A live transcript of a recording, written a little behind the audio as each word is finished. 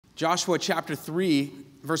Joshua chapter 3,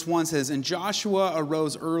 verse 1 says, "And Joshua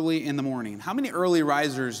arose early in the morning." How many early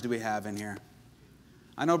risers do we have in here?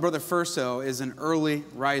 I know Brother Furso is an early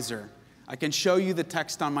riser. I can show you the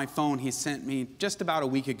text on my phone he sent me just about a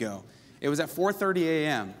week ago. It was at 4:30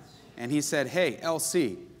 a.m., and he said, "Hey,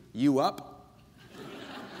 LC, you up?"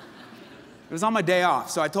 It was on my day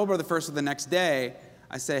off, so I told Brother Furso the next day,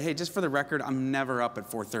 I said, "Hey, just for the record, I'm never up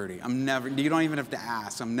at 4:30. You don't even have to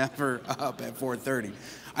ask. I'm never up at 4:30.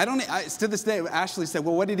 To this day, Ashley said,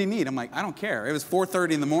 "Well, what did he need?" I'm like, "I don't care. It was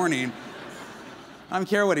 4:30 in the morning. I don't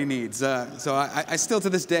care what he needs." So I still, to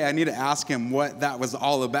this day, I need to ask him what that was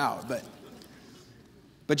all about.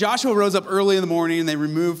 But Joshua rose up early in the morning, and they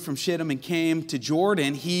removed from Shittim and came to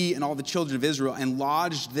Jordan, he and all the children of Israel, and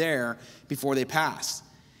lodged there before they passed.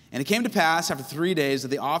 And it came to pass after 3 days that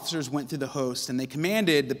the officers went through the host, and they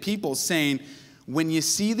commanded the people, saying, "When you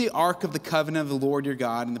see the ark of the covenant of the Lord your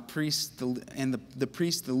God, and the priests,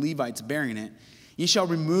 the Levites bearing it, ye shall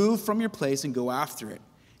remove from your place and go after it.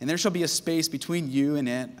 And there shall be a space between you and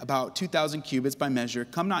it, about 2,000 cubits by measure.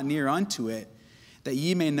 Come not near unto it, that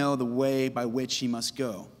ye may know the way by which ye must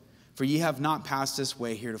go. For ye have not passed this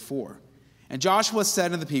way heretofore." And Joshua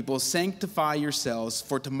said unto the people, "Sanctify yourselves,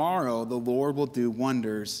 for tomorrow the Lord will do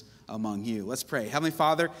wonders among you." Let's pray. Heavenly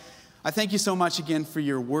Father, I thank you so much again for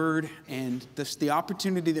your word and the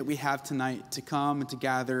opportunity that we have tonight to come and to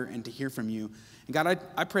gather and to hear from you. And God,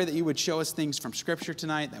 I pray that you would show us things from Scripture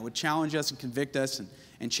tonight that would challenge us and convict us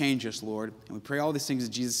and change us, Lord. And we pray all these things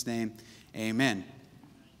in Jesus' name. Amen.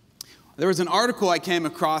 There was an article I came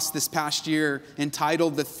across this past year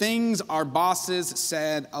entitled, "The Things Our Bosses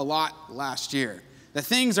Said a Lot Last Year." The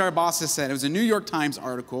things our bosses said. It was a New York Times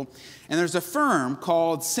article. And there's a firm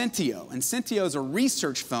called Centio. And Centio is a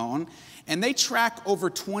research phone. And they track over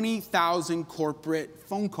 20,000 corporate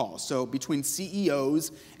phone calls. So between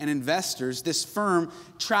CEOs and investors, this firm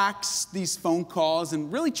tracks these phone calls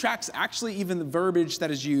and really tracks actually even the verbiage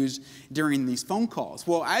that is used during these phone calls.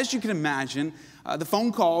 Well, as you can imagine, the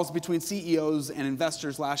phone calls between CEOs and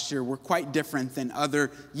investors last year were quite different than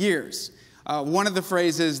other years. One of the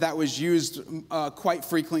phrases that was used quite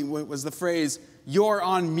frequently was the phrase, "You're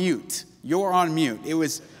on mute." You're on mute.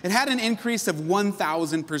 It had an increase of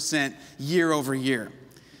 1,000% year over year.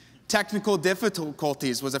 Technical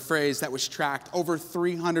difficulties was a phrase that was tracked over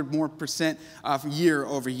 300% more year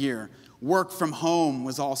over year. Work from home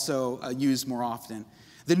was also used more often.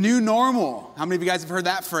 The new normal. How many of you guys have heard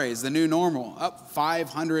that phrase? The new normal, up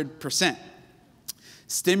 500%.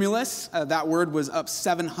 Stimulus, that word was up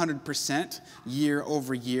 700% year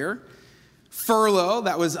over year. Furlough,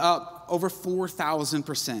 that was up over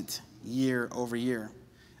 4,000% year over year.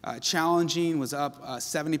 Challenging was up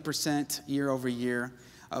 70% year over year.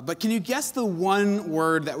 But can you guess the one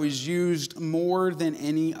word that was used more than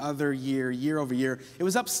any other year over year? It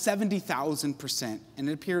was up 70,000%, and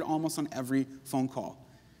it appeared almost on every phone call.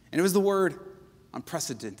 And it was the word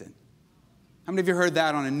unprecedented. How many of you heard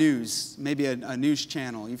that on maybe a news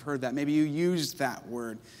channel? You've heard that. Maybe you used that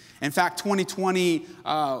word. In fact, 2020,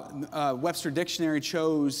 Webster Dictionary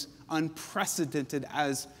chose unprecedented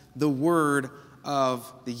as the word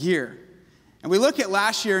of the year. And we look at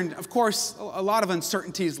last year, and of course, a lot of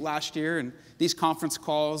uncertainties last year, and these conference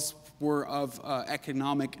calls were of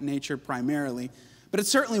economic nature primarily, but it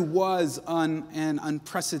certainly was an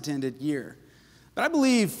unprecedented year. But I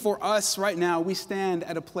believe for us right now, we stand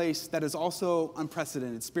at a place that is also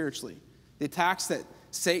unprecedented spiritually. The attacks that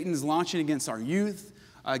Satan is launching against our youth,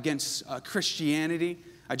 against Christianity.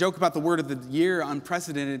 I joke about the word of the year,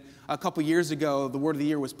 unprecedented. A couple years ago, the word of the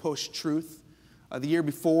year was post-truth. The year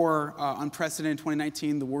before, unprecedented,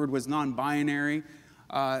 2019, the word was non-binary.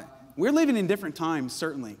 We're living in different times,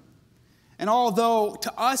 certainly. And although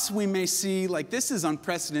to us we may see like this is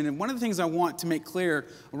unprecedented, one of the things I want to make clear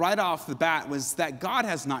right off the bat was that God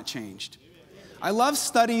has not changed. I love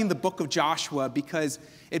studying the book of Joshua because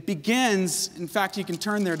it begins, in fact, you can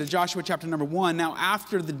turn there to Joshua chapter number 1. Now,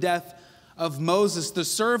 after the death of Moses, the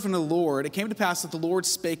servant of the Lord, it came to pass that the Lord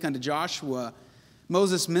spake unto Joshua,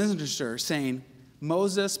 Moses' minister, saying,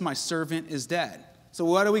 "Moses, my servant, is dead." So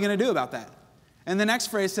what are we going to do about that? And the next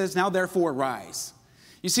phrase says, "Now therefore rise."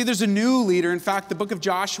 You see, there's a new leader. In fact, the book of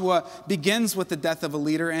Joshua begins with the death of a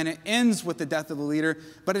leader and it ends with the death of a leader,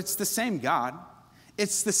 but it's the same God.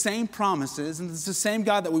 It's the same promises, and it's the same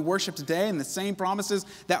God that we worship today and the same promises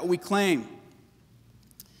that we claim.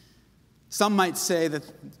 Some might say that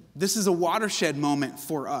this is a watershed moment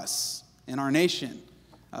for us in our nation,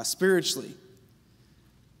 spiritually.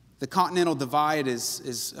 The continental divide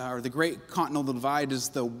or the great continental divide is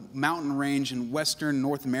the mountain range in western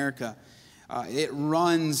North America. It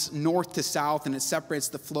runs north to south, and it separates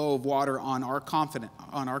the flow of water on our continent.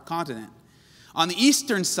 On the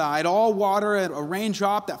eastern side, all water, a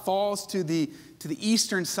raindrop that falls to the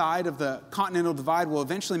eastern side of the continental divide will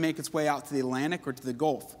eventually make its way out to the Atlantic or to the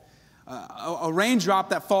Gulf. A raindrop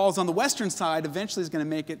that falls on the western side eventually is going to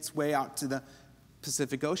make its way out to the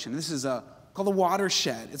Pacific Ocean. This is called a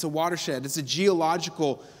watershed. It's a watershed. It's a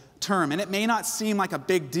geological term, and it may not seem like a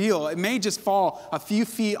big deal. It may just fall a few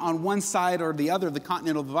feet on one side or the other of the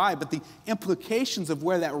continental divide, but the implications of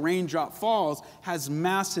where that raindrop falls has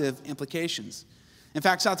massive implications. In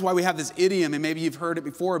fact, that's why we have this idiom, and maybe you've heard it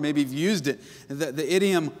before, maybe you've used it, the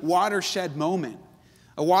idiom watershed moment.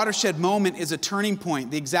 A watershed moment is a turning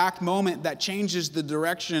point, the exact moment that changes the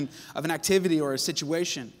direction of an activity or a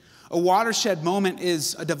situation. A watershed moment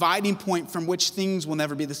is a dividing point from which things will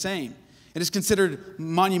never be the same. It is considered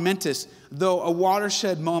monumentous, though a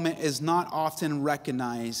watershed moment is not often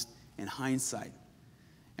recognized in hindsight.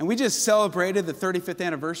 And we just celebrated the 35th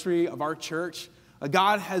anniversary of our church.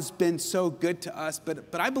 God has been so good to us,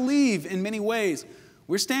 but I believe in many ways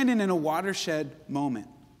we're standing in a watershed moment.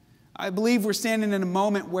 I believe we're standing in a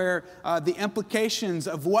moment where the implications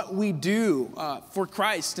of what we do for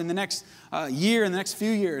Christ in the next year, in the next few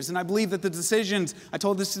years, and I believe that the decisions, I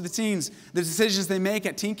told this to the teens, the decisions they make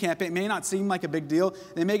at teen camp, it may not seem like a big deal.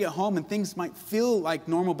 They may get home and things might feel like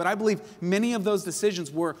normal, but I believe many of those decisions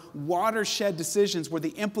were watershed decisions where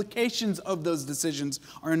the implications of those decisions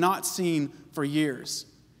are not seen for years.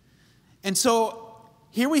 And so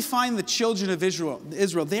here we find the children of Israel.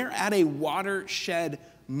 They're at a watershed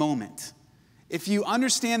moment. If you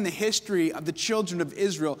understand the history of the children of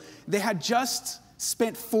Israel, they had just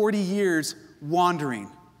spent 40 years wandering.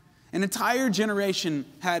 An entire generation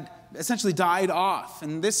had essentially died off.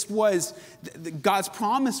 And this was, God's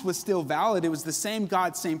promise was still valid. It was the same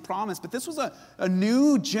God, same promise. But this was a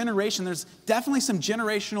new generation. There's definitely some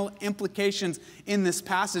generational implications in this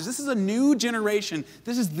passage. This is a new generation.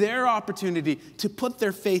 This is their opportunity to put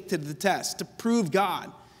their faith to the test, to prove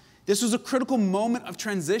God. This was a critical moment of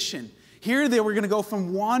transition. Here they were going to go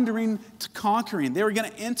from wandering to conquering. They were going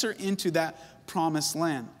to enter into that promised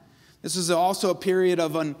land. This was also a period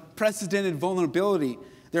of unprecedented vulnerability.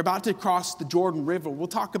 They're about to cross the Jordan River. We'll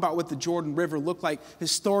talk about what the Jordan River looked like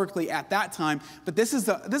historically at that time. But this is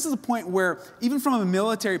a point where, even from a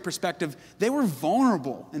military perspective, they were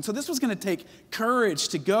vulnerable. And so this was going to take courage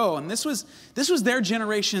to go. And this was their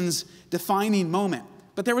generation's defining moment.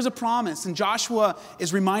 But there was a promise, and Joshua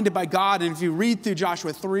is reminded by God, and if you read through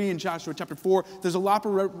Joshua 3 and Joshua chapter 4, there's a lot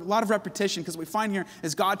of repetition, because what we find here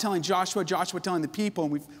is God telling Joshua, Joshua telling the people,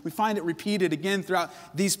 and we find it repeated again throughout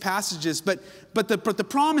these passages. But the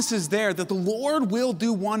promise is there that the Lord will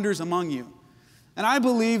do wonders among you. And I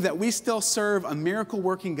believe that we still serve a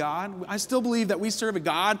miracle-working God. I still believe that we serve a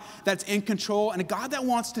God that's in control and a God that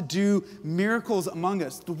wants to do miracles among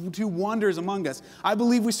us, to do wonders among us. I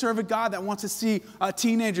believe we serve a God that wants to see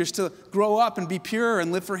teenagers to grow up and be pure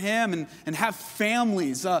and live for Him and have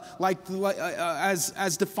families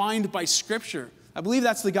as defined by Scripture. I believe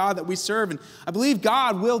that's the God that we serve, and I believe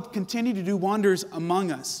God will continue to do wonders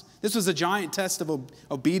among us. This was a giant test of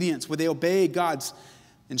obedience. Would they obey God's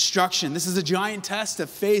instruction? This is a giant test of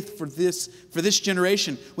faith for this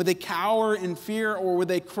generation. Would they cower in fear, or would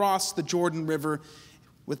they cross the Jordan River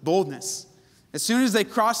with boldness? As soon as they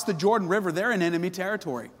cross the Jordan River, they're in enemy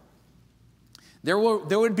territory. There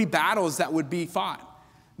would be battles that would be fought.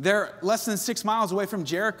 They're less than 6 miles away from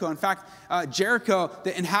Jericho. In fact, Jericho,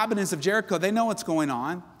 the inhabitants of Jericho, they know what's going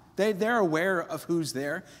on. They're aware of who's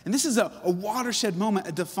there. And this is a watershed moment,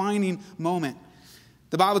 a defining moment.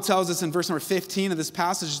 The Bible tells us in verse number 15 of this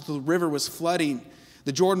passage, the river was flooding.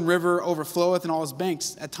 The Jordan River overfloweth in all its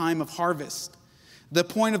banks at time of harvest. The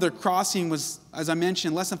point of their crossing was, as I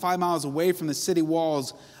mentioned, less than 5 miles away from the city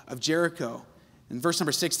walls of Jericho. And verse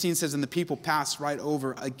number 16 says, and the people passed right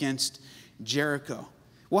over against Jericho.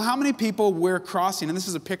 Well, how many people were crossing? And this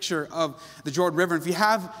is a picture of the Jordan River. If you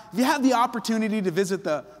have the opportunity to visit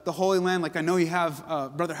the Holy Land, like I know you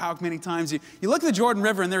have, Brother Houck, many times, you look at the Jordan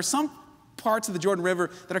River, and there's some parts of the Jordan River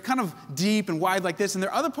that are kind of deep and wide like this, and there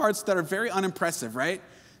are other parts that are very unimpressive, right?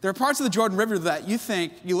 There are parts of the Jordan River that you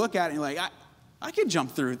look at it and you're like, I could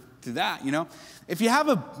jump through that, you know? If you have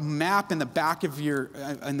a map in the back of your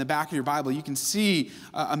Bible, you can see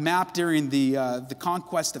a map during the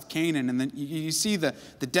conquest of Canaan, and then you see the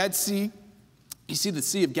Dead Sea, you see the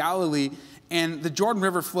Sea of Galilee, and the Jordan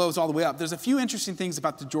River flows all the way up. There's a few interesting things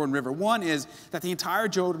about the Jordan River. One is that the entire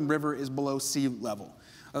Jordan River is below sea level.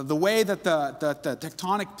 The way that the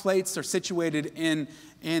tectonic plates are situated in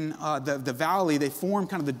the valley, they form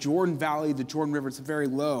kind of the Jordan Valley, the Jordan River. It's very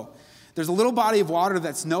low. there's a little body of water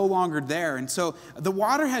that's no longer there. And so the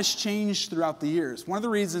water has changed throughout the years. One of the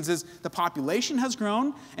reasons is the population has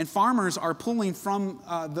grown and farmers are pulling from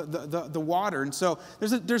the water. And so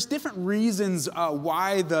there's different reasons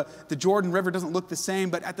why the Jordan River doesn't look the same.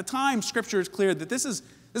 But at the time, Scripture is clear that this is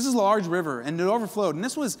a large river, and it overflowed. And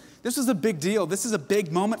this was a big deal. This is a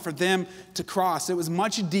big moment for them to cross. It was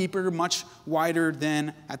much deeper, much wider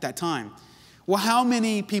than at that time. Well, how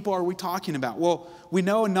many people are we talking about? Well, we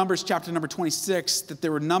know in Numbers chapter number 26 that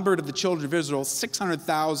there were numbered of the children of Israel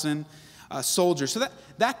 600,000 soldiers. So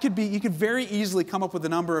that could be, you could very easily come up with a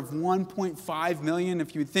number of 1.5 million.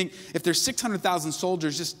 If you would think, if there's 600,000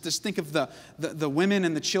 soldiers, just think of the women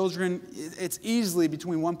and the children. It's easily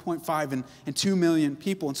between 1.5 and 2 million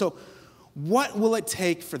people. And so what will it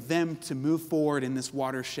take for them to move forward in this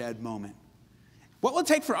watershed moment? What will it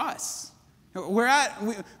take for us?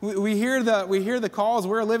 We hear the calls.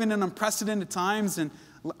 We're living in unprecedented times, and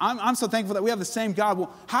I'm so thankful that we have the same God.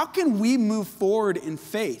 Well, how can we move forward in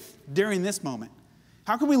faith during this moment?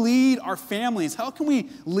 How can we lead our families? How can we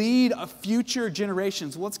lead future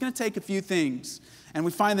generations? Well, it's going to take a few things, and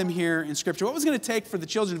we find them here in Scripture. What was going to take for the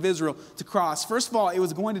children of Israel to cross? First of all, it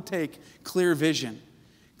was going to take clear vision.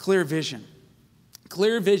 Clear vision.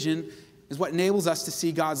 Clear vision is what enables us to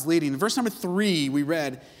see God's leading. In verse number 3, we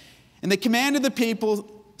read, "And they commanded the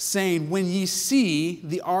people, saying, when ye see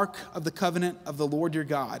the ark of the covenant of the Lord your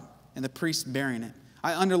God, and the priests bearing it."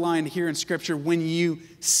 I underlined here in Scripture, when you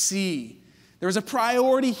see. There was a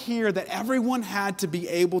priority here that everyone had to be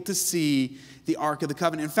able to see the ark of the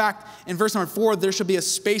covenant. In fact, in verse number 4, there shall be a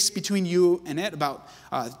space between you and it, about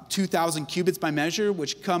 2,000 cubits by measure,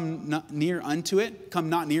 which come not near unto it,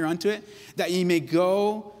 that ye may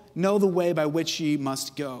know the way by which ye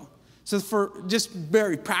must go. So for just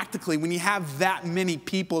very practically, when you have that many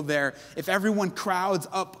people there, if everyone crowds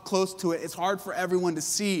up close to it, it's hard for everyone to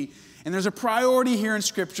see. And there's a priority here in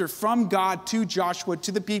Scripture from God to Joshua,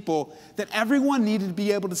 to the people, that everyone needed to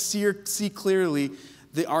be able to see clearly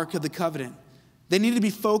the Ark of the Covenant. They needed to be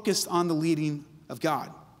focused on the leading of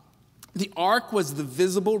God. The Ark was the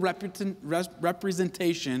visible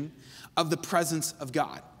representation of the presence of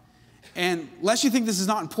God. And lest you think this is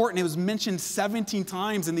not important, it was mentioned 17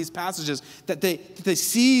 times in these passages that they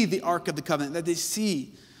see the Ark of the Covenant, that they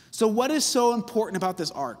see. So what is so important about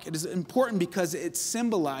this ark? It is important because it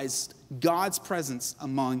symbolized God's presence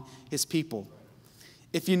among his people.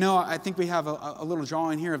 If you know, I think we have a little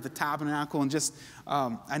drawing here of the tabernacle, and just,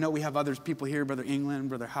 I know we have other people here, Brother England,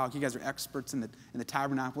 Brother Houck, you guys are experts in the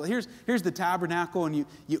tabernacle. Well, here's the tabernacle, and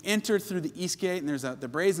you enter through the east gate, and there's the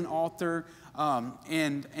brazen altar,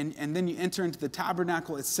 and then you enter into the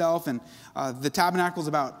tabernacle itself, and the tabernacle is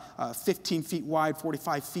about 15 feet wide,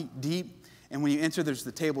 45 feet deep. And when you enter, there's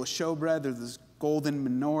the table of showbread, there's this golden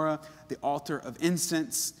menorah, the altar of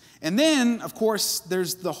incense. And then, of course,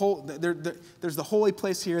 there's the holy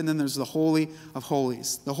place here, and then there's the Holy of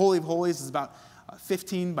Holies. The Holy of Holies is about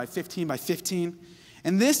 15 by 15 by 15.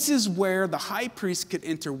 And this is where the high priest could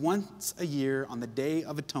enter once a year on the Day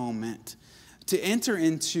of Atonement to enter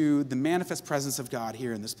into the manifest presence of God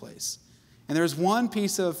here in this place. And there's one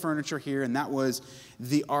piece of furniture here, and that was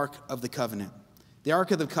the Ark of the Covenant. The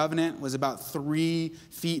Ark of the Covenant was about 3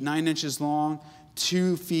 feet 9 inches long,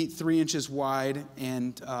 2 feet 3 inches wide,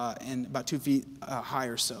 and about 2 feet high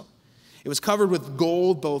or so. It was covered with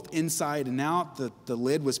gold both inside and out. The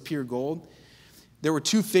lid was pure gold. There were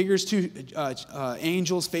 2 figures, 2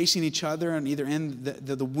 angels facing each other on either end.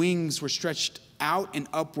 The wings were stretched out and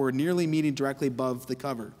upward, nearly meeting directly above the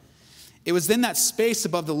cover. It was in that space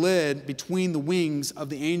above the lid between the wings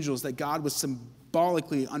of the angels that God was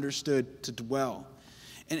symbolically understood to dwell.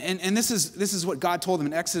 And this is what God told them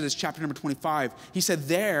in Exodus chapter number 25. He said,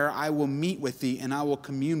 "There I will meet with thee, and I will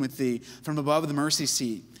commune with thee from above the mercy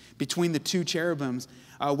seat, between the 2 cherubims,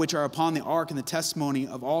 which are upon the ark, and the testimony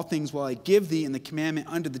of all things will I give thee in the commandment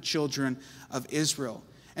unto the children of Israel."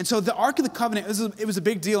 And so the Ark of the Covenant, it was a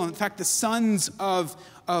big deal. In fact, the sons of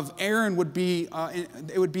Aaron would be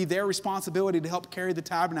their responsibility to help carry the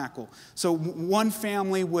tabernacle. So one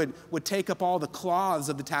family would take up all the cloths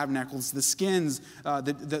of the tabernacles, the skins,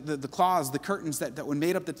 the cloths, the curtains that would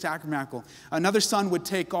made up the tabernacle. Another son would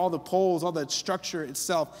take all the poles, all the structure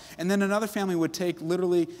itself. And then another family would take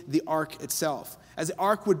literally the ark itself. As the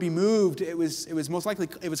ark would be moved, it was most likely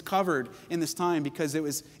it was covered in this time because it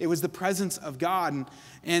was the presence of God.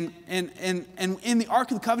 And in the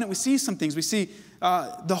Ark of the Covenant, we see some things. We see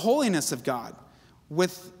the holiness of God.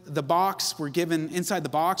 With the box, inside the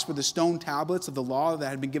box were the stone tablets of the law that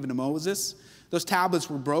had been given to Moses. Those tablets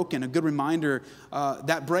were broken, a good reminder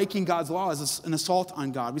that breaking God's law is an assault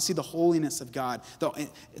on God. We see the holiness of God,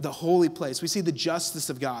 the holy place. We see the justice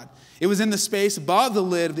of God. It was in the space above the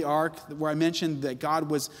lid of the ark where I mentioned that God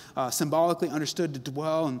was symbolically understood to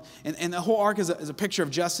dwell. And the whole ark is a picture of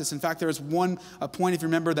justice. In fact, there was one point, if you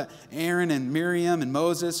remember, that Aaron and Miriam and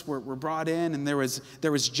Moses were brought in, and there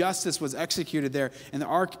was justice was executed there. And the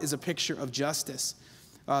ark is a picture of justice.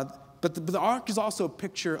 But the ark is also a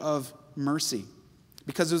picture of mercy,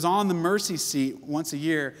 because it was on the mercy seat once a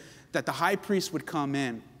year that the high priest would come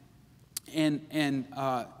in and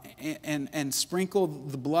sprinkle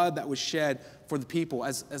the blood that was shed for the people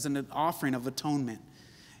as an offering of atonement.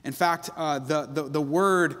 In fact, the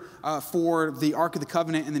word for the Ark of the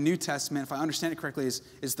Covenant in the New Testament, if I understand it correctly,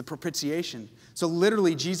 is the propitiation. So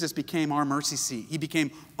literally, Jesus became our mercy seat. He became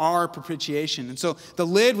our propitiation. And so the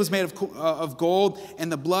lid was made of gold,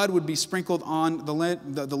 and the blood would be sprinkled on the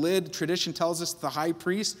lid. The lid, tradition tells us, the high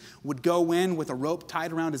priest would go in with a rope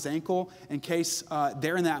tied around his ankle in case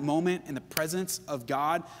there in that moment, in the presence of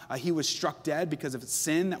God, he was struck dead because of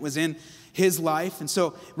sin that was in his life. And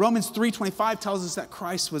so Romans 3:25 tells us that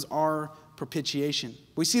Christ was our propitiation.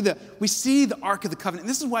 We see the Ark of the Covenant. And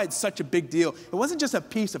this is why it's such a big deal. It wasn't just a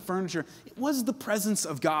piece of furniture. It was the presence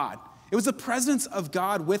of God. It was the presence of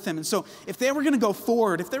God with him. And so if they were going to go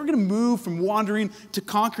forward, if they were going to move from wandering to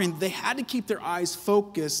conquering, they had to keep their eyes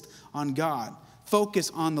focused on God, focus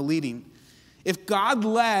on the leading. If God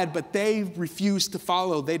led, but they refused to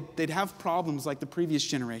follow, they'd have problems like the previous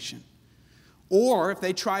generation. Or if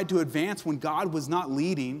they tried to advance when God was not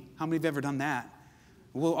leading, how many have ever done that?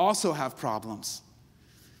 We'll also have problems.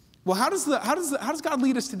 Well, how does God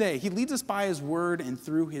lead us today? He leads us by his word and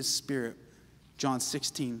through his spirit. John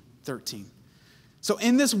 16:13. So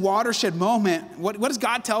in this watershed moment, what does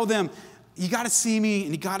God tell them? You got to see me,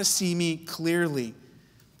 and you got to see me clearly.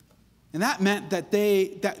 And that meant that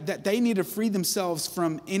they need to free themselves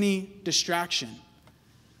from any distraction.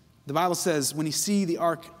 The Bible says, when you see the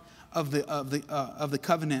ark of the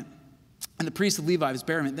covenant and the priest of Levi is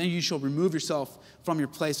bearing it, then you shall remove yourself from your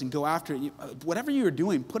place and go after it. Whatever you are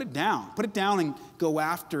doing, put it down. Put it down and go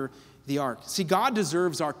after the ark. See, God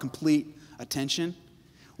deserves our complete attention.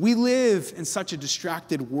 We live in such a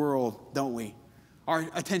distracted world, don't we? Our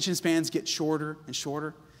attention spans get shorter and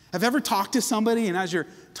shorter. Have you ever talked to somebody, and as you're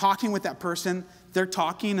talking with that person, they're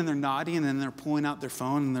talking and they're nodding, and then they're pulling out their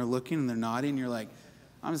phone and they're looking and they're nodding, and you're like,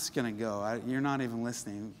 I'm just going to go. You're not even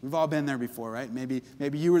listening. We've all been there before, right? Maybe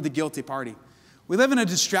you were the guilty party. We live in a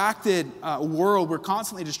distracted world. We're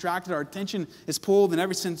constantly distracted. Our attention is pulled in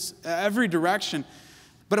every direction.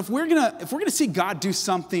 But if we're gonna see God do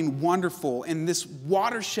something wonderful in this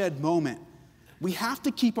watershed moment, we have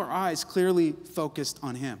to keep our eyes clearly focused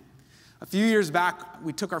on him. A few years back,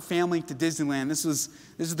 we took our family to Disneyland. This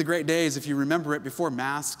is the great days, if you remember it, before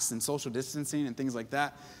masks and social distancing and things like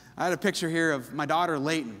that. I had a picture here of my daughter,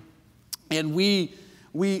 Layton. And we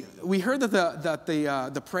heard that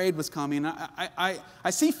the parade was coming. I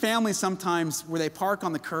see families sometimes where they park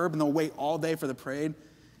on the curb and they'll wait all day for the parade.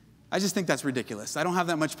 I just think that's ridiculous. I don't have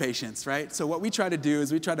that much patience, right? So what we try to do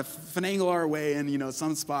is we try to finagle our way in,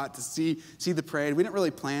 some spot to see the parade. We didn't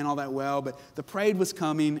really plan all that well, but the parade was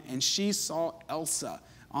coming, and she saw Elsa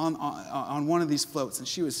on one of these floats, and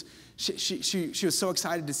she was so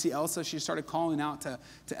excited to see Elsa. She started calling out to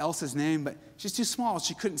Elsa's name, but she's too small.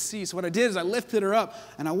 She couldn't see. So what I did is I lifted her up,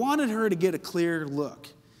 and I wanted her to get a clear look.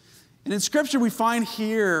 And in Scripture, we find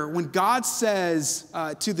here when God says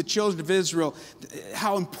to the children of Israel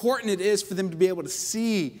how important it is for them to be able to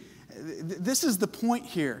see. This is the point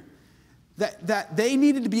here, that they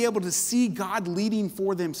needed to be able to see God leading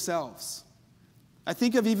for themselves. I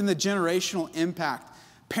think of even the generational impact.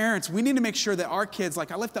 Parents, we need to make sure that our kids, like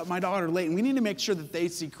I lift up my daughter Layton, we need to make sure that they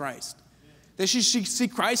see Christ. They should see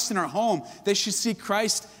Christ in our home. They should see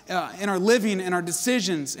Christ in our living, in our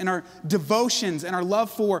decisions, in our devotions, in our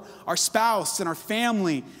love for our spouse and our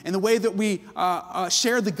family, in the way that we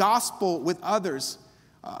share the gospel with others.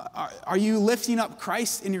 Are you lifting up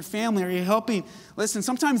Christ in your family? Are you helping? Listen,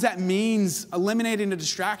 sometimes that means eliminating a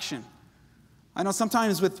distraction. I know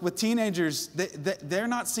sometimes with teenagers, they're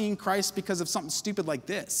not seeing Christ because of something stupid like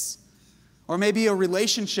this. Or maybe a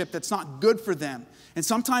relationship that's not good for them. And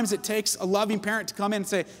sometimes it takes a loving parent to come in and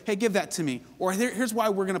say, hey, give that to me. Or here's why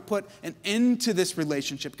we're going to put an end to this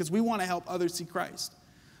relationship, because we want to help others see Christ.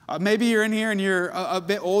 Maybe you're in here and you're a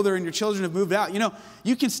bit older and your children have moved out.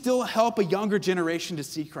 You can still help a younger generation to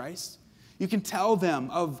see Christ. You can tell them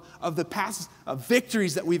of the past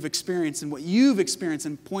victories that we've experienced and what you've experienced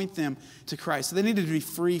and point them to Christ. So they need to be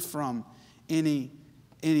free from any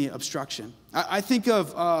any obstruction. I think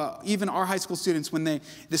of even our high school students when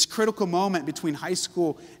this critical moment between high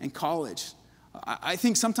school and college. I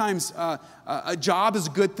think sometimes a job is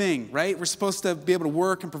a good thing, right? We're supposed to be able to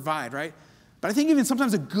work and provide, right? But I think even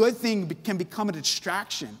sometimes a good thing can become a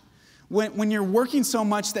distraction. When you're working so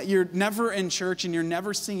much that you're never in church and you're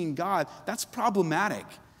never singing God, that's problematic.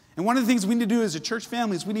 And one of the things we need to do as a church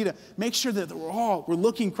family is we need to make sure that we're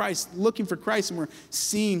looking for Christ, and we're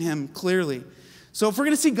seeing him clearly. So if we're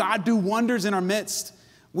going to see God do wonders in our midst,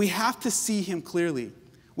 we have to see him clearly.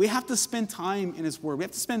 We have to spend time in his word. We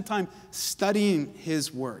have to spend time studying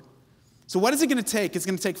his word. So what is it going to take? It's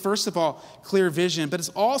going to take, first of all, clear vision, but it's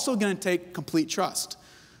also going to take complete trust.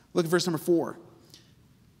 Look at verse number 4.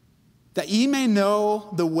 That ye may know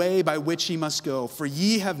the way by which ye must go, for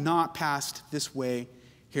ye have not passed this way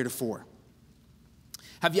heretofore.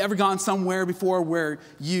 Have you ever gone somewhere before where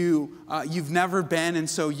you've never been, and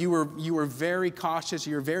so you were very cautious,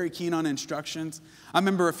 you were very keen on instructions? I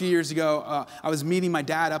remember a few years ago, I was meeting my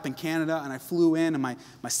dad up in Canada, and I flew in, and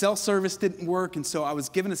my cell service didn't work, and so I was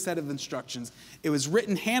given a set of instructions. It was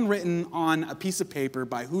handwritten on a piece of paper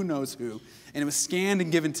by who knows who, and it was scanned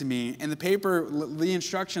and given to me. And the paper, the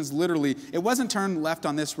instructions literally, it wasn't turn left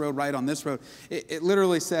on this road, right on this road. It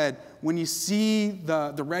literally said, when you see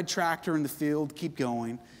the red tractor in the field, keep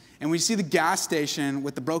going. And when you see the gas station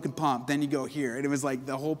with the broken pump, then you go here. And it was like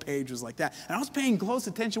the whole page was like that. And I was paying close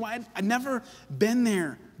attention. I'd never been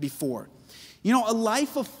there before. You know, a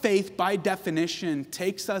life of faith, by definition,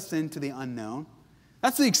 takes us into the unknown.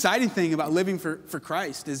 That's the exciting thing about living for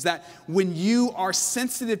Christ, is that when you are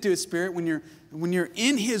sensitive to his Spirit, when you're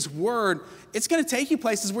in his word, it's going to take you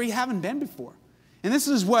places where you haven't been before. And this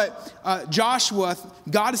is what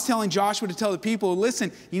God is telling Joshua to tell the people.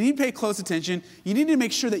 Listen, you need to pay close attention. You need to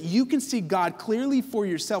make sure that you can see God clearly for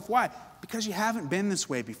yourself. Why? Because you haven't been this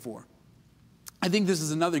way before. I think this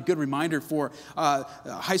is another good reminder for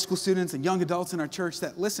high school students and young adults in our church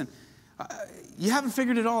that, listen, you haven't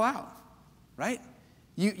figured it all out, right?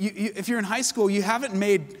 If you're in high school, you haven't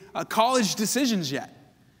made college decisions yet.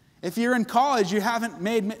 If you're in college, you haven't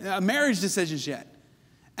made marriage decisions yet.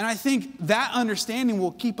 And I think that understanding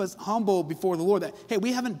will keep us humble before the Lord that, hey,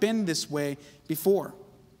 we haven't been this way before.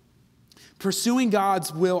 Pursuing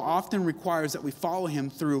God's will often requires that we follow him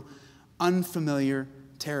through unfamiliar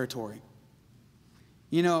territory.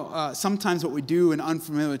 You know, sometimes what we do in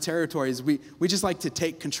unfamiliar territory is we just like to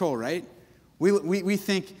take control, right? We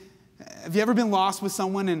think, have you ever been lost with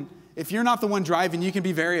someone, and if you're not the one driving, you can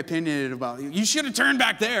be very opinionated about it. You should have turned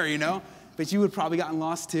back there, you know, but you would have probably gotten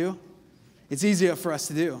lost too. It's easier for us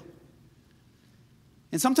to do.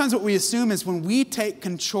 And sometimes what we assume is when we take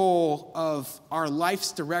control of our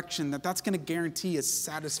life's direction, that's going to guarantee a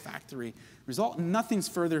satisfactory result. Nothing's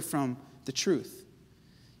further from the truth.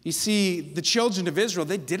 You see, the children of Israel,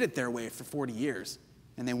 they did it their way for 40 years.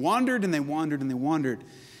 And they wandered and they wandered and they wandered.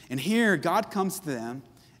 And here God comes to them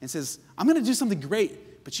and says, I'm going to do something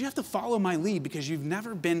great, but you have to follow my lead because you've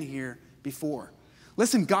never been here before.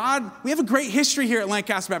 Listen, God, we have a great history here at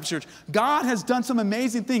Lancaster Baptist Church. God has done some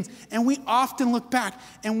amazing things, and we often look back,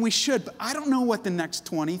 and we should. But I don't know what the next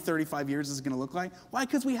 20, 35 years is going to look like. Why?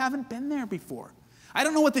 Because we haven't been there before. I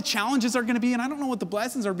don't know what the challenges are going to be, and I don't know what the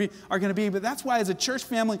blessings are going to be, but that's why as a church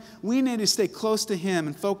family, we need to stay close to him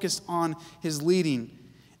and focus on his leading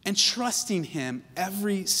and trusting him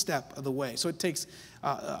every step of the way. So it takes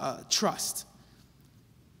trust.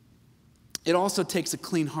 It also takes a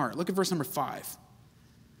clean heart. Look at verse number 5.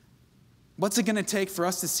 What's it going to take for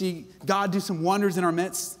us to see God do some wonders in our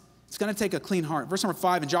midst? It's going to take a clean heart. Verse number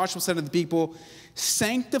 5, and Joshua said to the people,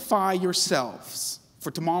 sanctify yourselves, for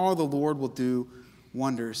tomorrow the Lord will do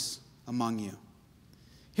wonders among you.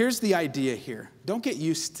 Here's the idea here. Don't get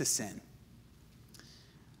used to sin.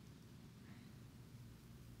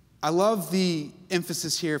 I love the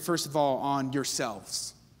emphasis here, first of all, on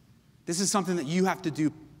yourselves. This is something that you have to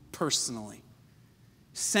do personally.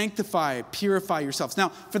 Sanctify, purify yourselves. Now,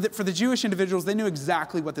 for the Jewish individuals, they knew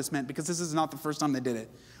exactly what this meant because this is not the first time they did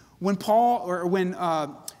it. When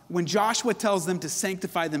Joshua tells them to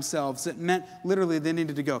sanctify themselves, it meant literally they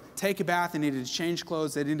needed to go take a bath, they needed to change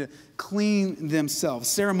clothes, they needed to clean themselves.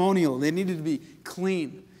 Ceremonial, they needed to be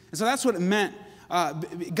clean. And so that's what it meant.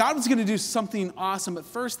 God was going to do something awesome, but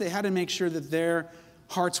first they had to make sure that their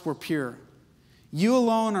hearts were pure. You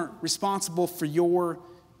alone are responsible for your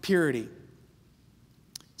purity.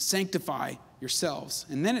 Sanctify yourselves.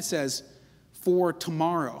 And then it says, for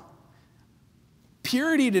tomorrow.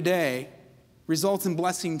 Purity today results in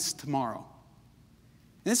blessings tomorrow.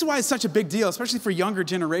 And this is why it's such a big deal, especially for younger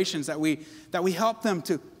generations, that we help them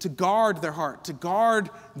to guard their heart, to guard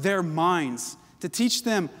their minds, to teach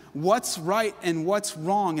them what's right and what's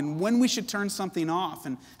wrong and when we should turn something off,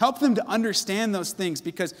 and help them to understand those things,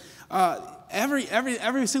 because every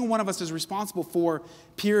single one of us is responsible for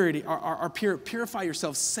purity. Purify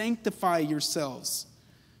yourselves, sanctify yourselves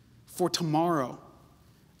for tomorrow.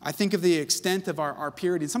 I think of the extent of our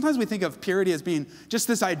purity. Sometimes we think of purity as being just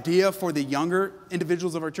this idea for the younger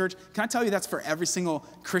individuals of our church. Can I tell you that's for every single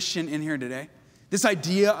Christian in here today? This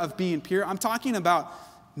idea of being pure. I'm talking about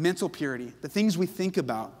mental purity, the things we think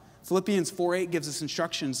about. Philippians 4:8 gives us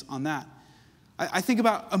instructions on that. I think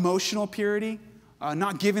about emotional purity,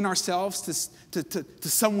 not giving ourselves to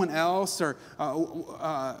someone else or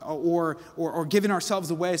giving ourselves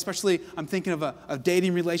away. Especially, I'm thinking of a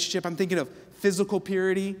dating relationship. I'm thinking of physical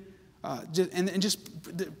purity, and just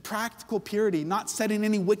practical purity, not setting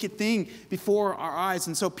any wicked thing before our eyes.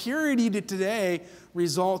 And so purity today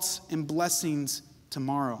results in blessings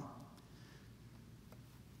tomorrow.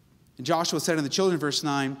 And Joshua said to the children, verse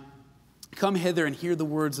 9, "Come hither and hear the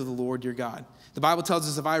words of the Lord your God." The Bible tells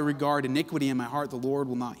us, "If I regard iniquity in my heart, the Lord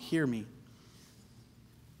will not hear me."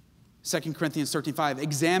 2 Corinthians 13:5,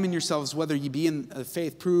 "Examine yourselves whether ye be in the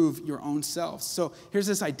faith, prove your own selves." So here's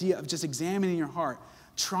this idea of just examining your heart,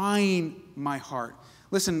 trying my heart.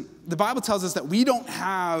 Listen, the Bible tells us that we don't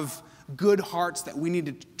have good hearts that we need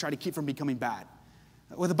to try to keep from becoming bad.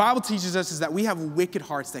 What the Bible teaches us is that we have wicked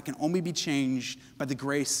hearts that can only be changed by the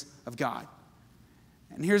grace of God.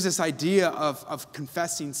 And here's this idea of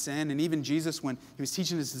confessing sin. And even Jesus, when he was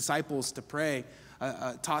teaching his disciples to pray,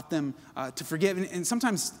 taught them to forgive. And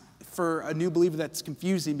sometimes for a new believer, that's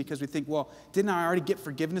confusing, because we think, well, didn't I already get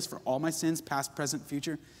forgiveness for all my sins, past, present,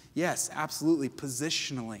 future? Yes, absolutely,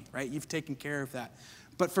 positionally, right? You've taken care of that.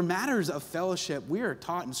 But for matters of fellowship, we are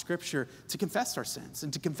taught in Scripture to confess our sins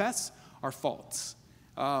and to confess our faults.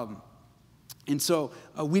 And so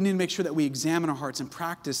we need to make sure that we examine our hearts and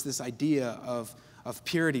practice this idea of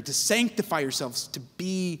purity, to sanctify yourselves, to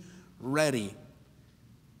be ready.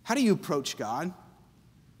 How do you approach God?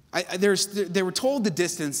 They were told the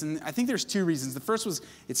distance, and I think there's two reasons. The first was,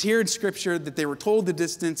 it's here in Scripture that they were told the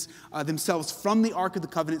distance themselves from the Ark of the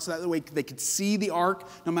Covenant, so that way they could see the Ark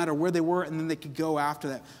no matter where they were, and then they could go after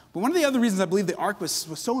that. But one of the other reasons I believe the Ark was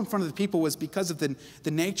so in front of the people was because of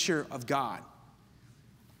the nature of God.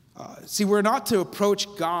 See, we're not to approach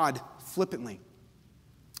God flippantly.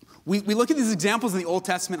 We look at these examples in the Old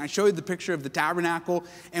Testament. I showed you the picture of the tabernacle,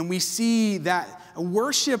 and we see that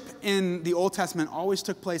worship in the Old Testament always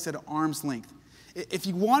took place at arm's length. If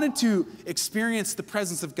you wanted to experience the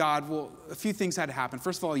presence of God, well, a few things had to happen.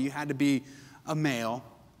 First of all, you had to be a male.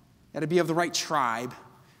 You had to be of the right tribe.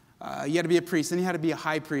 You had to be a priest. Then you had to be a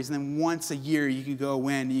high priest. And then once a year, you could go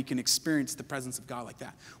in and you can experience the presence of God like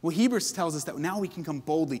that. Well, Hebrews tells us that now we can come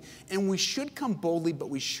boldly. And we should come boldly,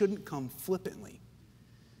 but we shouldn't come flippantly.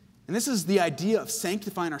 And this is the idea of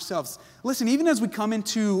sanctifying ourselves. Listen, even as we come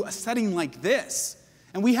into a setting like this,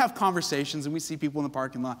 and we have conversations and we see people in the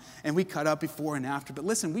parking lot and we cut up before and after, but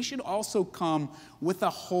listen, we should also come with a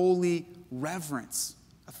holy reverence,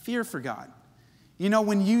 a fear for God. You know,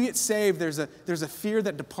 when you get saved, there's a fear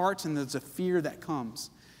that departs and there's a fear that comes.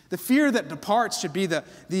 The fear that departs should be the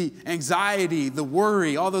anxiety, the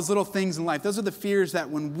worry, all those little things in life. Those are the fears that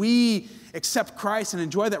when we accept Christ and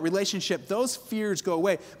enjoy that relationship, those fears go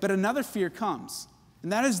away. But another fear comes,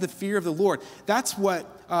 and that is the fear of the Lord. That's what,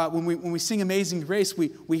 when we sing Amazing Grace,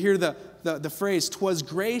 we hear the phrase, "'Twas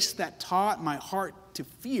grace that taught my heart to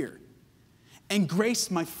fear, and grace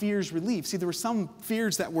my fears relieved." See, there were some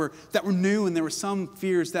fears that were new, and there were some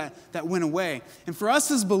fears that went away. And for us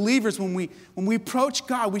as believers, when we approach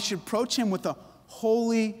God, we should approach him with a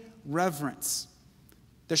holy reverence.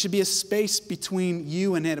 There should be a space between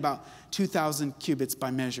you and it, about 2,000 cubits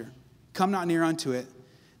by measure. "Come not near unto it,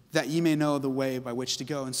 that ye may know the way by which to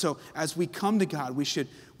go." And so as we come to God, we should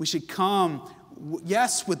come,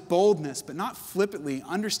 yes, with boldness, but not flippantly,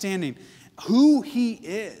 understanding who he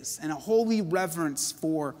is and a holy reverence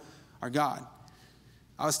for our God.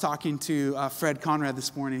 I was talking to Fred Conrad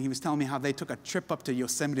this morning. He was telling me how they took a trip up to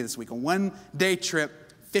Yosemite this week, a one-day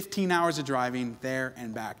trip, 15 hours of driving there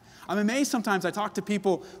and back. I'm amazed sometimes. I talk to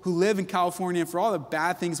people who live in California, and for all the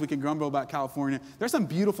bad things we can grumble about California, there's some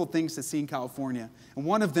beautiful things to see in California. And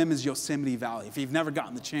one of them is Yosemite Valley. If you've never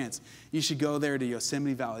gotten the chance, you should go there to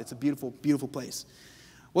Yosemite Valley. It's a beautiful, beautiful place.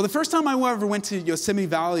 Well, the first time I ever went to Yosemite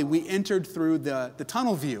Valley, we entered through the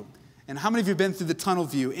tunnel view. And how many of you have been through the tunnel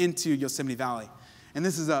view into Yosemite Valley? And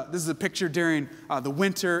this is a picture during the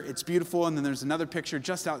winter. It's beautiful. And then there's another picture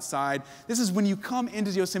just outside. This is when you come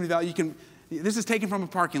into Yosemite Valley. This is taken from a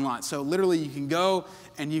parking lot. So literally, you can go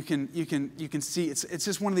and you can see. It's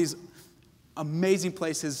just one of these amazing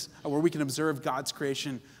places where we can observe God's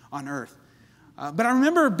creation on earth. But I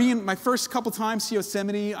remember being my first couple times to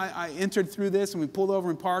Yosemite, I entered through this and we pulled over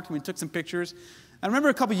and parked and we took some pictures. I remember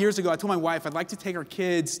a couple years ago, I told my wife I'd like to take our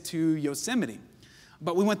kids to Yosemite.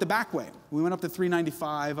 But we went the back way. We went up to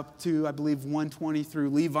 395, up to, I believe, 120 through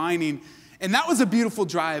Lee Vining. And that was a beautiful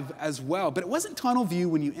drive as well. But it wasn't tunnel view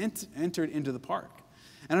when you entered into the park.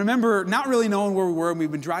 And I remember not really knowing where we were, and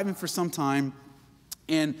we've been driving for some time.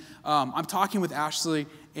 And I'm talking with Ashley,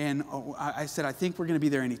 and I said, I think we're going to be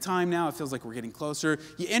there any time now. It feels like we're getting closer.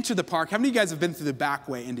 You enter the park. How many of you guys have been through the back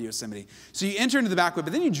way into Yosemite? So you enter into the back way,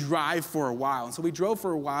 but then you drive for a while. And so we drove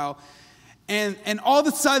for a while. And all of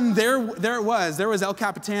a sudden, there it was. There was El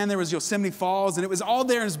Capitan, there was Yosemite Falls, and it was all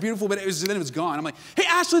there, and it was beautiful, but then it was gone. I'm like, hey,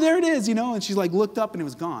 Ashley, there it is, and she's like, looked up, and it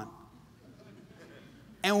was gone.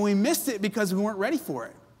 And we missed it because we weren't ready for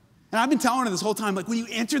it. And I've been telling her this whole time, like, when you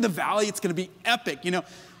enter the valley, it's going to be epic,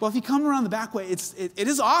 Well, if you come around the back way, it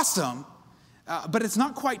is awesome, but it's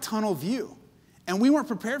not quite tunnel view. And we weren't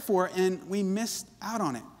prepared for it, and we missed out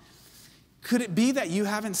on it. Could it be that you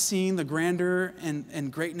haven't seen the grandeur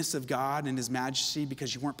and greatness of God and his majesty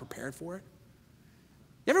because you weren't prepared for it?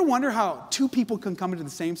 You ever wonder how two people can come into the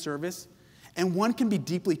same service and one can be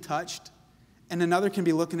deeply touched and another can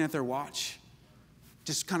be looking at their watch,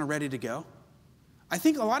 just kind of ready to go? I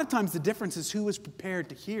think a lot of times the difference is who is prepared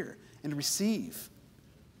to hear and to receive.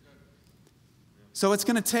 So it's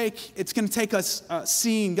going to take us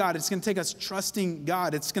seeing God. It's going to take us trusting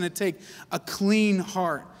God. It's going to take a clean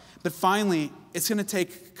heart. But finally, it's going to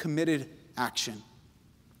take committed action.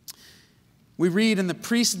 We read, and the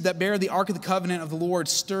priests that bear the ark of the covenant of the Lord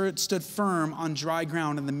stood firm on dry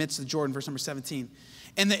ground in the midst of Jordan, verse number 17.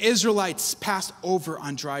 And the Israelites passed over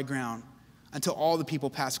on dry ground until all the people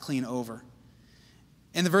passed clean over.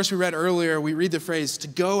 In the verse we read earlier, we read the phrase, to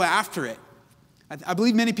go after it. I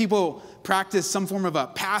believe many people practice some form of a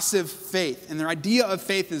passive faith, and their idea of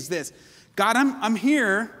faith is this: God, I'm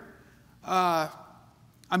here.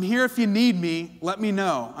 I'm here if you need me. Let me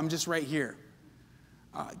know. I'm just right here.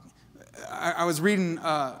 I was reading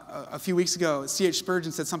a few weeks ago, C.H.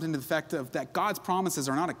 Spurgeon said something to the effect of that God's promises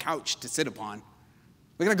are not a couch to sit upon.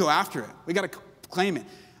 We got to go after it. We got to claim it.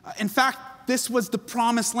 In fact, this was the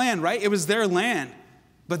promised land, right? It was their land.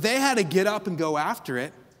 But they had to get up and go after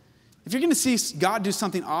it. If you're going to see God do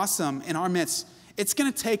something awesome in our midst, it's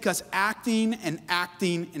going to take us acting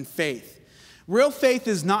in faith. Real faith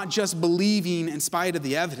is not just believing in spite of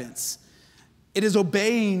the evidence. It is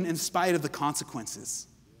obeying in spite of the consequences.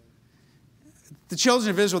 The children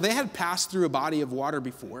of Israel, they had passed through a body of water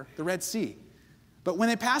before, the Red Sea. But when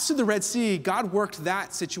they passed through the Red Sea, God worked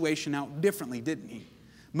that situation out differently, didn't he?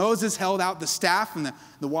 Moses held out the staff and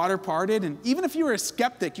the water parted. And even if you were a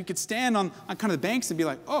skeptic, you could stand on kind of the banks and be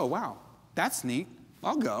like, oh, wow, that's neat.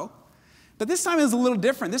 I'll go. But this time it was a little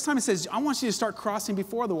different. This time it says, I want you to start crossing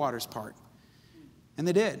before the waters part. And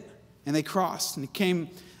they did. And they crossed. And it came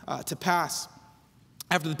to pass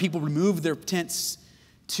after the people removed their tents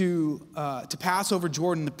to pass over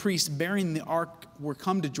Jordan. The priests bearing the ark were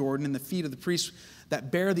come to Jordan, and the feet of the priests that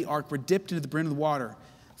bear the ark were dipped into the brim of the water,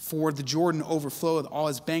 for the Jordan overflowed all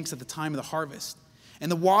his banks at the time of the harvest.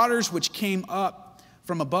 And the waters which came up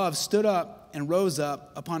from above stood up and rose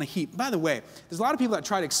up upon a heap. By the way, there's a lot of people that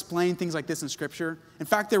try to explain things like this in Scripture. In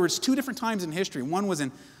fact, there was two different times in history. One was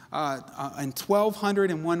in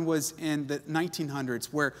 1200 and one was in the 1900s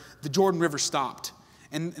where the Jordan River stopped.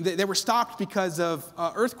 And they were stopped because of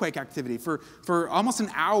earthquake activity. For almost an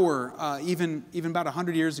hour, even about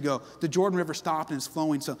 100 years ago, the Jordan River stopped and it's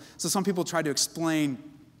flowing. So some people tried to explain,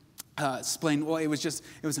 well, it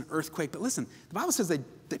was an earthquake. But listen, the Bible says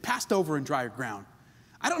they passed over in drier ground.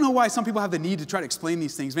 I don't know why some people have the need to try to explain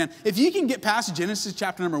these things, man. If you can get past Genesis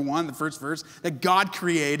chapter number 1, the first verse, that God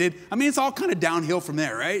created, I mean, it's all kind of downhill from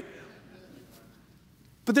there, right?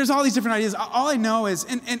 But there's all these different ideas. All I know is,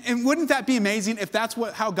 and wouldn't that be amazing if that's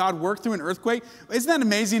how God worked through an earthquake? Isn't that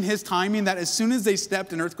amazing, his timing, that as soon as they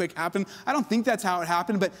stepped, an earthquake happened? I don't think that's how it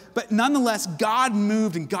happened, but nonetheless, God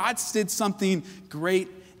moved and God did something great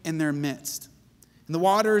in their midst. And the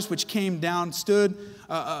waters which came down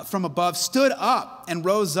from above stood up and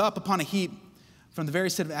rose up upon a heap from the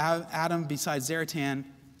very seat of Adam beside Zaratan,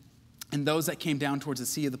 and those that came down towards the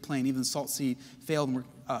sea of the plain, even the salt sea, failed and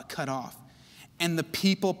were cut off. And the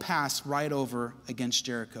people passed right over against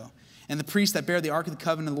Jericho. And the priests that bear the ark of the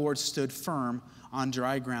covenant of the Lord stood firm on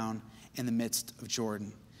dry ground in the midst of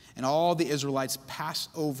Jordan. And all the Israelites passed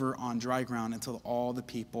over on dry ground until all the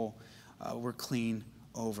people were clean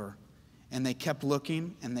over. And they kept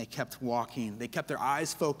looking and they kept walking. They kept their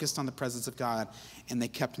eyes focused on the presence of God and they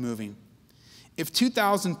kept moving. If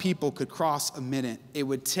 2,000 people could cross a minute, it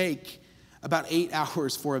would take about 8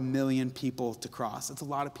 hours for 1 million people to cross. That's a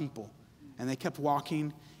lot of people. And they kept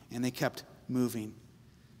walking, and they kept moving.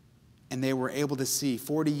 And they were able to see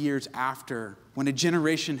 40 years after, when a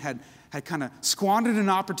generation had kind of squandered an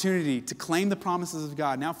opportunity to claim the promises of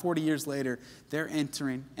God. Now 40 years later, they're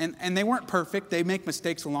entering. And they weren't perfect. They make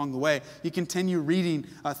mistakes along the way. You continue reading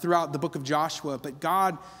throughout the book of Joshua. But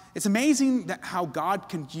God, it's amazing that how God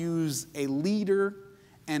can use a leader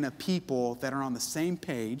and a people that are on the same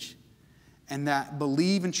page and that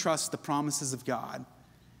believe and trust the promises of God.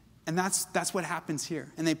 And that's what happens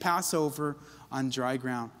here. And they pass over on dry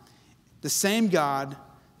ground. The same God,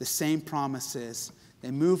 the same promises.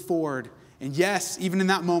 They move forward. And yes, even in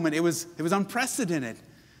that moment, it was unprecedented.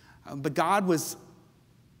 But God was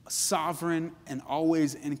sovereign and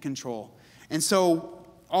always in control. And so,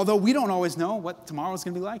 although we don't always know what tomorrow is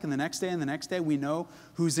going to be like, and the next day, we know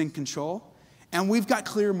who's in control. And we've got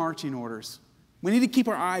clear marching orders. We need to keep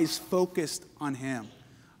our eyes focused on Him,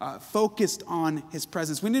 focused on His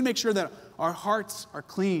presence. We need to make sure that our hearts are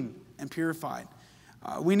clean and purified.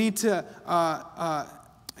 We need to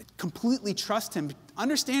completely trust Him,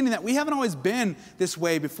 understanding that we haven't always been this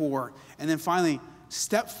way before, and then finally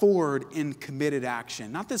step forward in committed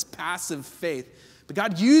action. Not this passive faith, but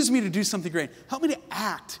God, use me to do something great. Help me to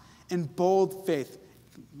act in bold faith.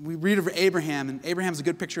 We read of Abraham, and Abraham's a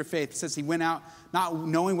good picture of faith. It says he went out not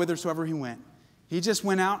knowing whithersoever he went. He just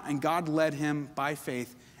went out, and God led him by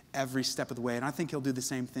faith every step of the way. And I think He'll do the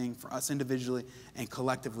same thing for us individually and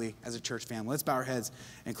collectively as a church family. Let's bow our heads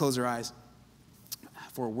and close our eyes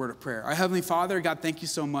for a word of prayer. Our Heavenly Father, God, thank you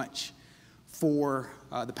so much for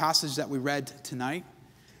the passage that we read tonight.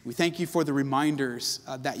 We thank you for the reminders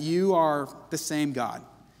that you are the same God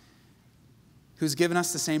who's given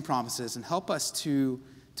us the same promises, and help us to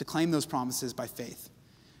claim those promises by faith.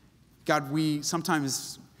 God,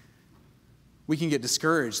 sometimes we can get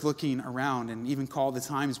discouraged looking around and even call the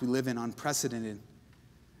times we live in unprecedented.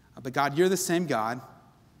 But God, you're the same God,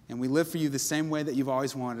 and we live for you the same way that you've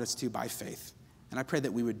always wanted us to, by faith. And I pray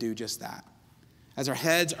that we would do just that. As our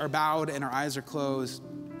heads are bowed and our eyes are closed,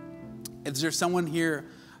 is there someone here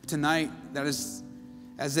tonight that is,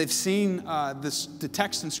 as they've seen the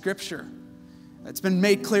text in Scripture, it's been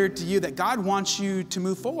made clear to you that God wants you to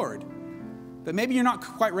move forward? But maybe you're not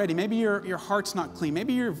quite ready. Maybe your heart's not clean.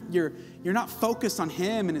 Maybe you're not focused on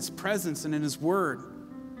Him and His presence and in His Word.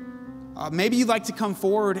 Maybe you'd like to come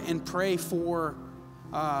forward and pray for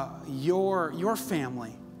your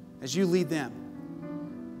family as you lead them.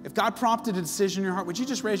 If God prompted a decision in your heart, would you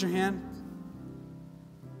just raise your hand?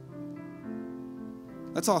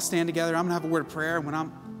 Let's all stand together. I'm going to have a word of prayer. When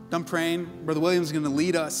I'm done praying, Brother Williams is going to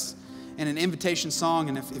lead us in an invitation song.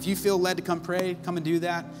 And if you feel led to come pray, come and do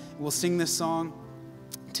that. We'll sing this song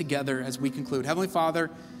together as we conclude. Heavenly Father,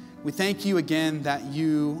 we thank you again that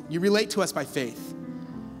you relate to us by faith.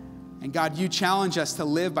 And God, you challenge us to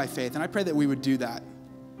live by faith. And I pray that we would do that.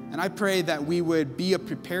 And I pray that we would be a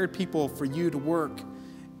prepared people for you to work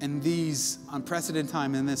in these unprecedented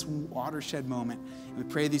time, in this watershed moment. And we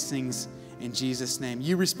pray these things in Jesus' name.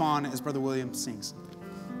 You respond as Brother Williams sings.